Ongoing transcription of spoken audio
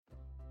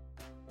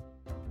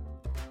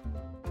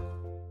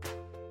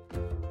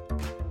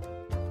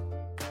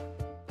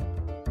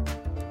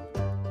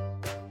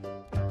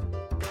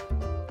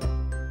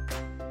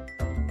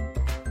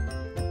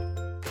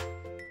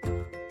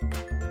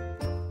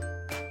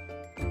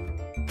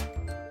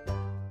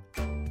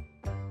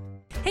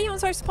Hej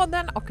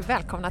Omsorgspodden och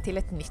välkomna till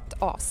ett nytt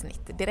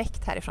avsnitt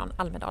direkt härifrån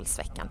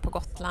Almedalsveckan på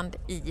Gotland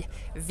i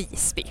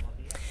Visby.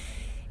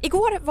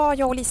 Igår var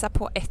jag och Lisa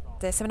på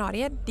ett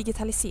seminariet,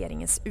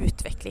 Digitaliseringens,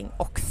 utveckling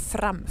och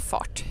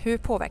framfart. Hur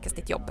påverkas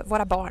ditt jobb,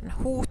 våra barn,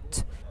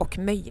 hot och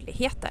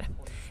möjligheter?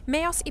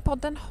 Med oss i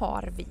podden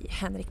har vi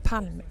Henrik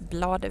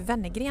Palmblad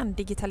Wennergren,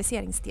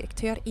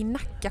 Digitaliseringsdirektör i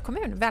Nacka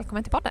kommun.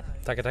 Välkommen till podden.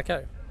 Tackar,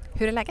 tackar.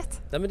 Hur är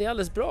läget? Nej, men det är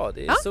alldeles bra.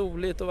 Det är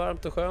soligt och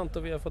varmt och skönt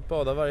och vi har fått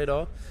bada varje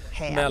dag.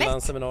 Härligt.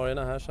 Mellan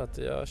seminarierna här, så att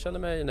jag känner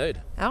mig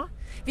nöjd. Ja,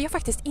 vi har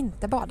faktiskt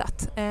inte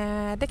badat.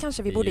 Det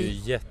kanske vi borde... borde... Det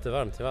är ju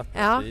jättevarmt i vattnet.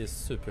 Ja. Det är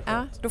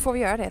superskönt. Ja, då får vi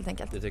göra det helt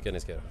enkelt. Det tycker jag ni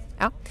ska göra.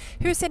 Ja.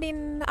 Hur ser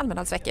din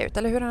Almedalsvecka ut?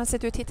 Eller hur har den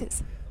sett ut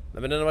hittills?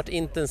 Nej, men den har varit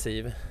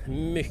intensiv.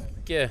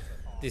 Mycket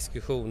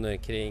diskussioner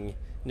kring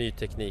ny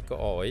teknik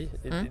och AI.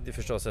 Det är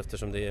förstås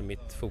eftersom det är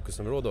mitt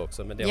fokusområde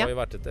också. Men det har ju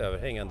varit ett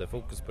överhängande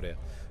fokus på det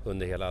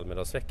under hela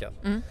Almedalsveckan.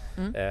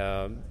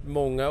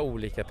 Många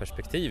olika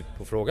perspektiv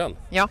på frågan.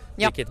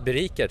 Vilket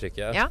berikar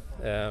tycker jag.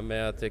 Men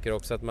jag tycker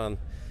också att man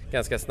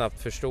ganska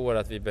snabbt förstår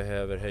att vi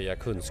behöver höja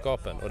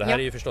kunskapen. Och det här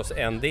är ju förstås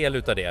en del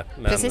utav det.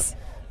 Men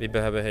vi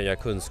behöver höja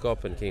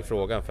kunskapen kring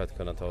frågan för att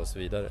kunna ta oss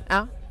vidare.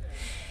 Ja.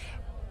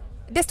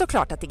 Det står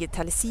klart att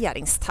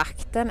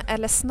digitaliseringstakten,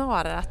 eller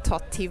snarare att ta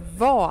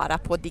tillvara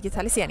på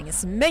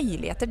digitaliseringens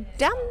möjligheter,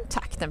 den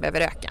takten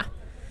behöver öka.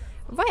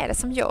 Vad är det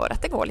som gör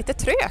att det går lite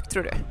trögt,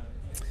 tror du?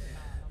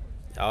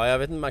 Ja, jag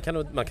vet inte,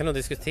 man kan nog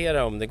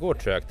diskutera om det går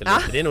trögt eller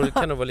inte. Det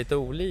kan nog vara lite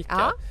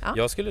olika.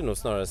 Jag skulle nog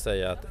snarare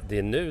säga att det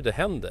är nu det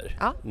händer.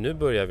 Nu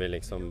börjar vi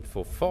liksom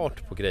få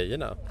fart på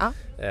grejerna.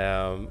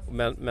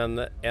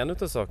 Men en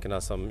av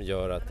sakerna som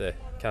gör att det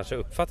kanske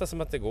uppfattas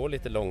som att det går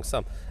lite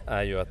långsamt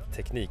är ju att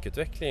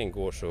teknikutvecklingen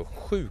går så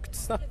sjukt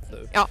snabbt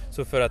nu.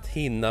 Så för att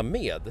hinna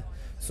med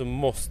så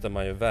måste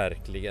man ju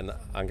verkligen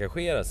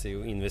engagera sig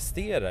och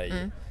investera i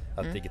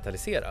att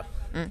digitalisera.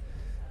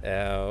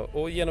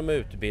 Och genom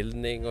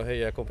utbildning och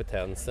höja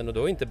kompetensen, och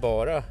då inte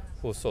bara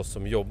hos oss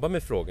som jobbar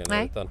med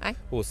frågorna utan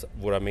hos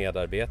våra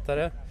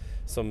medarbetare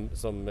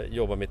som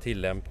jobbar med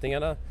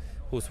tillämpningarna,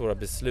 hos våra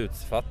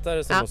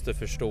beslutsfattare som måste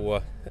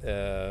förstå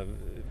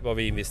vad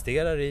vi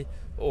investerar i,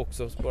 och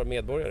också hos våra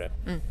medborgare.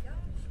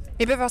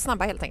 Vi behöver vara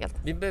snabba helt enkelt.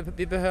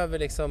 Vi behöver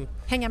liksom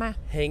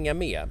hänga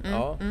med.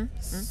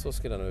 Så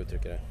skulle jag nog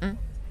uttrycka det.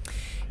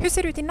 Hur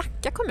ser det ut i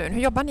Nacka kommun?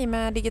 Hur jobbar ni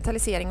med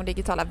digitalisering och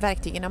digitala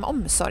verktyg inom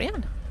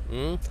omsorgen?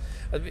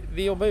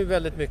 Vi jobbar ju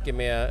väldigt mycket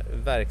med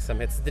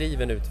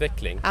verksamhetsdriven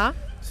utveckling.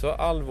 Så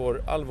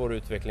all vår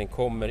utveckling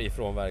kommer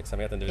ifrån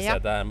verksamheten, det vill säga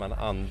där man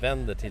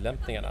använder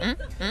tillämpningarna.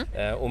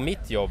 Och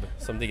mitt jobb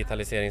som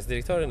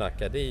digitaliseringsdirektör i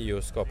Nacka, det är ju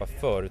att skapa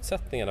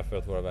förutsättningarna för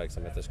att våra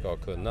verksamheter ska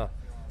kunna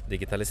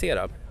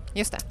digitalisera.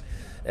 Just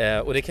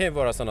det. Och det kan ju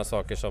vara sådana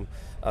saker som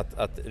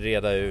att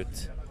reda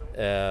ut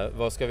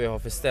vad ska vi ha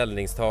för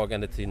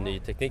ställningstagande till ny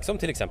teknik, som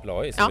till exempel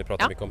AI som vi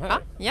pratar mycket om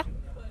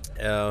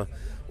här.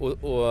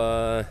 Och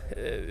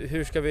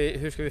hur ska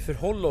vi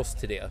förhålla oss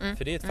till det?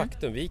 För det är ett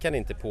faktum, vi kan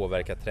inte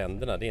påverka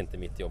trenderna, det är inte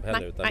mitt jobb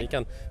heller, utan vi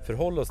kan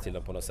förhålla oss till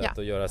dem på något sätt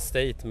och göra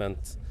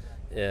statement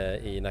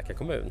i Nacka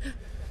kommun.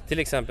 Till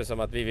exempel som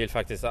att vi vill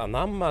faktiskt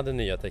anamma den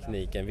nya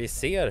tekniken. Vi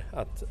ser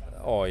att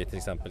AI till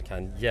exempel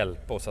kan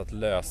hjälpa oss att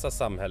lösa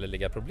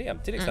samhälleliga problem,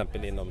 till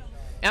exempel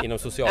inom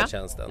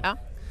socialtjänsten.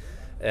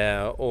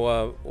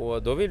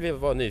 Och då vill vi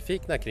vara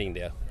nyfikna kring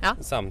det.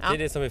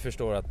 Samtidigt som vi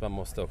förstår att man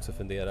måste också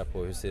fundera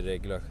på hur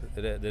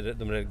ser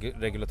de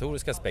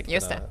regulatoriska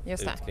aspekterna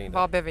ut kring det.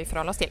 Vad behöver vi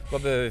förhålla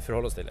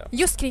oss till?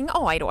 Just kring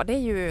AI då, det är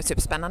ju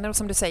superspännande, och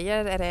som du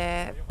säger är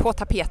det på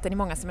tapeten i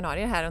många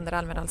seminarier här under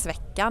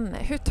Almedalsveckan.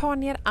 Hur tar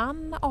ni er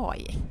an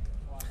AI?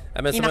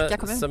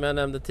 Som jag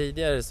nämnde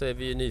tidigare så är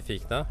vi ju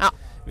nyfikna.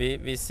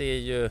 Vi ser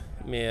ju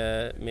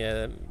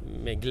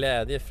med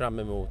glädje fram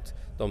emot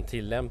de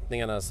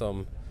tillämpningarna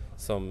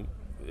som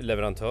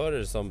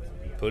leverantörer som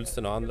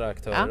Pulsen och andra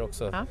aktörer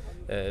också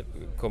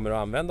kommer att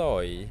använda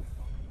AI.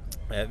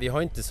 Vi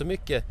har inte så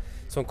mycket,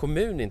 som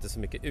kommun, inte så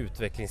mycket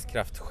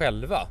utvecklingskraft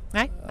själva.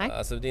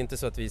 Alltså det är inte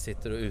så att vi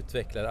sitter och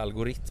utvecklar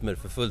algoritmer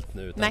för fullt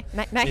nu, utan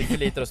vi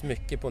förlitar oss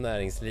mycket på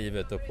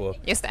näringslivet och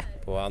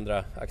på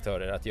andra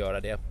aktörer att göra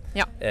det.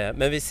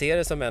 Men vi ser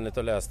det som en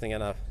av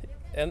lösningarna,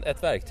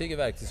 ett verktyg i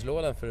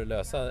verktygslådan för att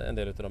lösa en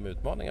del av de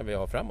utmaningar vi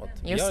har framåt.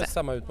 Vi har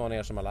samma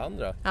utmaningar som alla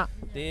andra.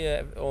 Det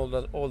är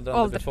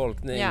åldrande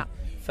befolkning,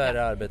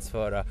 färre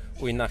arbetsföra,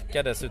 och i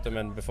Nacka dessutom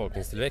en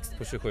befolkningstillväxt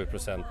på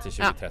 27% till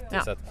 2030.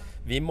 Så att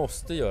vi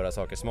måste göra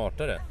saker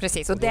smartare.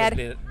 Precis, och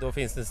då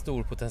finns det en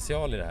stor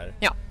potential i det här.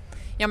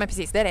 Ja, men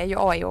precis. Där är ju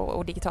AI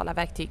och digitala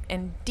verktyg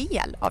en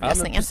del av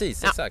lösningen.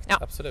 Precis, exakt.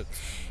 Absolut.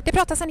 Det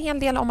pratas en hel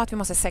del om att vi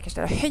måste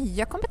säkerställa och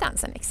höja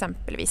kompetensen,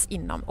 exempelvis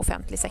inom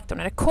offentlig sektor,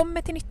 när det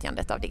kommer till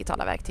nyttjandet av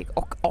digitala verktyg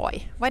och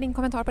AI. Vad är din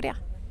kommentar på det?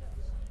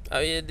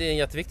 Det är en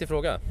jätteviktig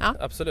fråga,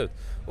 absolut.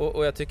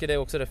 Och jag tycker det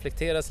också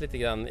reflekteras lite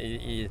grann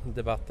i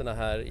debatterna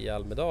här i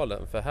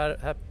Almedalen. För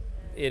här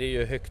är det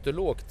ju högt och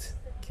lågt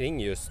kring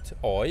just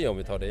AI, om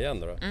vi tar det igen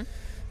då.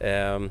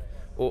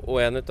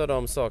 Och en av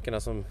de sakerna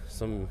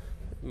som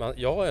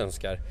jag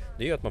önskar,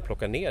 det är ju att man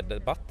plockar ner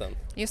debatten.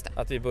 Just det.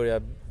 Att vi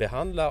börjar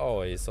behandla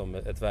AI som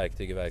ett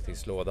verktyg i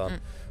verktygslådan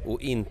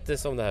och inte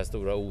som det här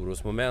stora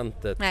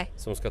orosmomentet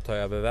som ska ta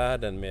över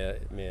världen med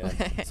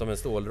som en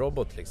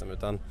stålrobot liksom,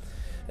 utan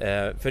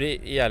för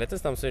i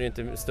ärlighetens namn så är det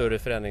inte större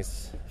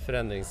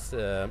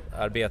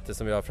förändringsarbete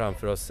som vi har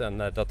framför oss än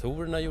när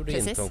datorerna gjorde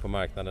intrång på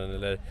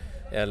marknaden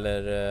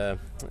eller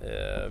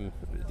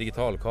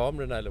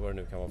digitalkamerorna eller vad det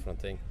nu kan vara för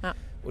någonting. Ja.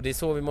 Och det är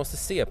så vi måste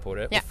se på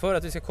det. Ja. Och för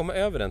att vi ska komma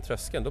över den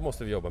tröskeln, då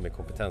måste vi jobba med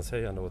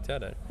kompetenshöjande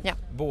åtgärder. Ja.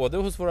 Både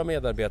hos våra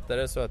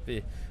medarbetare så att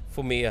vi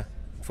får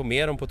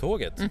med dem på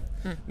tåget.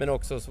 Men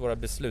också hos våra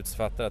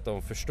beslutsfattare att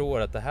de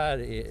förstår att det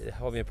här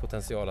har vi en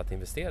potential att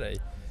investera i.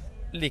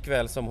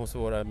 Likväl som hos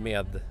våra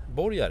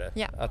medborgare.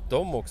 Ja. Att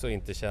de också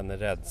inte känner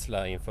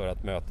rädsla inför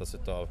att mötas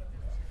utav.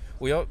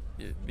 Och jag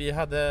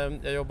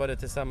jobbade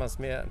tillsammans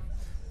med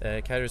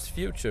Kairos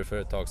Future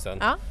för ett tag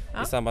sedan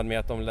i samband med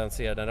att de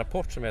lanserade en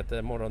rapport som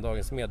heter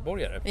Morgondagens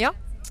medborgare. Ja.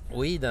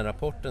 Och i den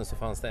rapporten så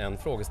fanns det en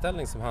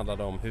frågeställning som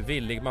handlade om hur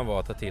villig man var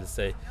att ta till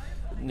sig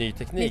ny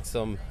teknik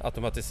som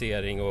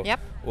automatisering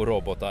och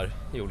robotar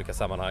i olika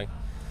sammanhang.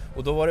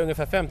 Och då var det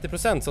ungefär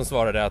 50% som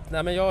svarade att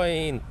nej men jag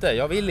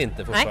vill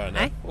inte fortfarande.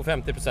 Nej. Och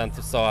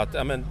 50% sa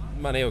att man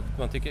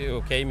tycker det är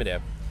okej med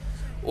det.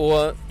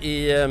 Och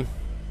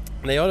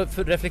när jag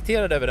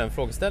reflekterade över den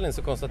frågeställningen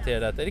så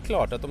konstaterade jag att det är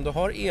klart att om du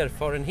har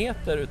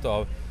erfarenheter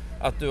utav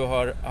att du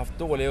har haft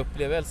dåliga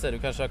upplevelser, du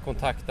kanske har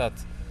kontaktat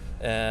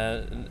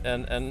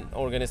en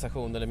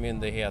organisation eller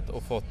myndighet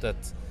och fått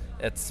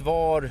ett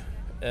svar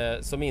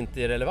som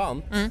inte är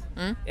relevant,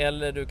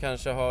 eller du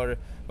kanske har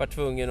varit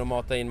tvungen att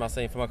mata in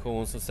massa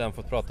information och sen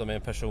fått prata med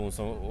en person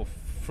och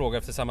fråga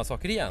efter samma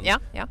saker igen.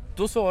 Ja.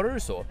 Då svarar du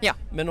så. Ja.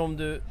 Men om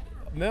du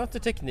möter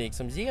teknik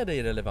som ger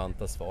dig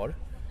relevanta svar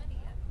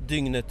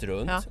dygnet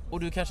runt och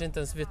du kanske inte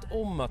ens vet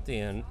om att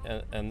det är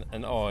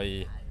en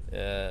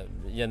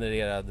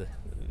AI-genererad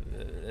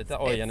ett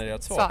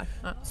AI-genererat svar.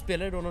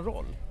 Spelar det då någon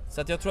roll?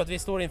 Så att jag tror att vi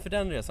står inför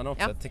den resan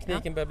också. Att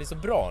tekniken börjar bli så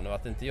bra nu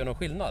att det inte gör någon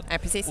skillnad.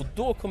 Och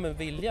då kommer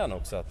viljan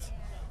också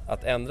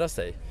att ändra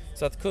sig.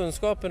 Så att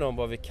kunskapen om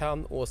vad vi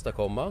kan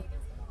åstadkomma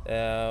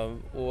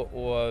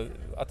och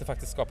att det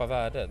faktiskt skapar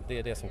värde, det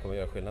är det som kommer att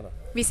göra skillnaden.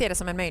 Vi ser det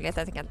som en möjlighet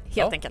helt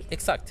enkelt.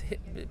 Exakt,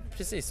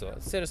 precis så.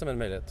 Ser det som en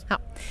möjlighet. Ja.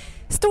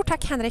 Stort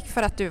tack Henrik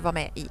för att du var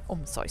med i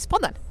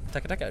Omsorgspodden.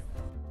 Tackar.